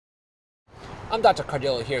I'm Dr.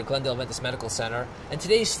 Cardillo here at Glendale Adventist Medical Center, and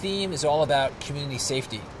today's theme is all about community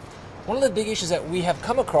safety. One of the big issues that we have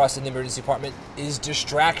come across in the emergency department is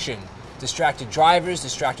distraction. Distracted drivers,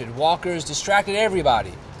 distracted walkers, distracted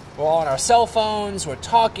everybody. We're all on our cell phones, we're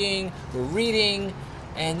talking, we're reading,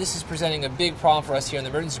 and this is presenting a big problem for us here in the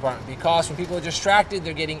emergency department because when people are distracted,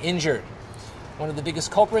 they're getting injured. One of the biggest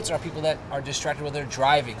culprits are people that are distracted while they're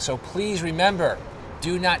driving. So please remember,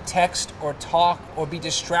 do not text or talk or be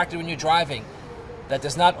distracted when you're driving. That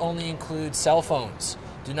does not only include cell phones.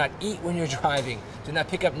 Do not eat when you're driving. Do not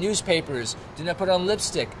pick up newspapers. Do not put on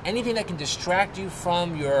lipstick. Anything that can distract you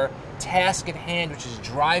from your task at hand, which is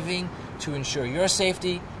driving to ensure your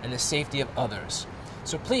safety and the safety of others.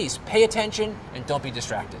 So please pay attention and don't be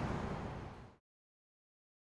distracted.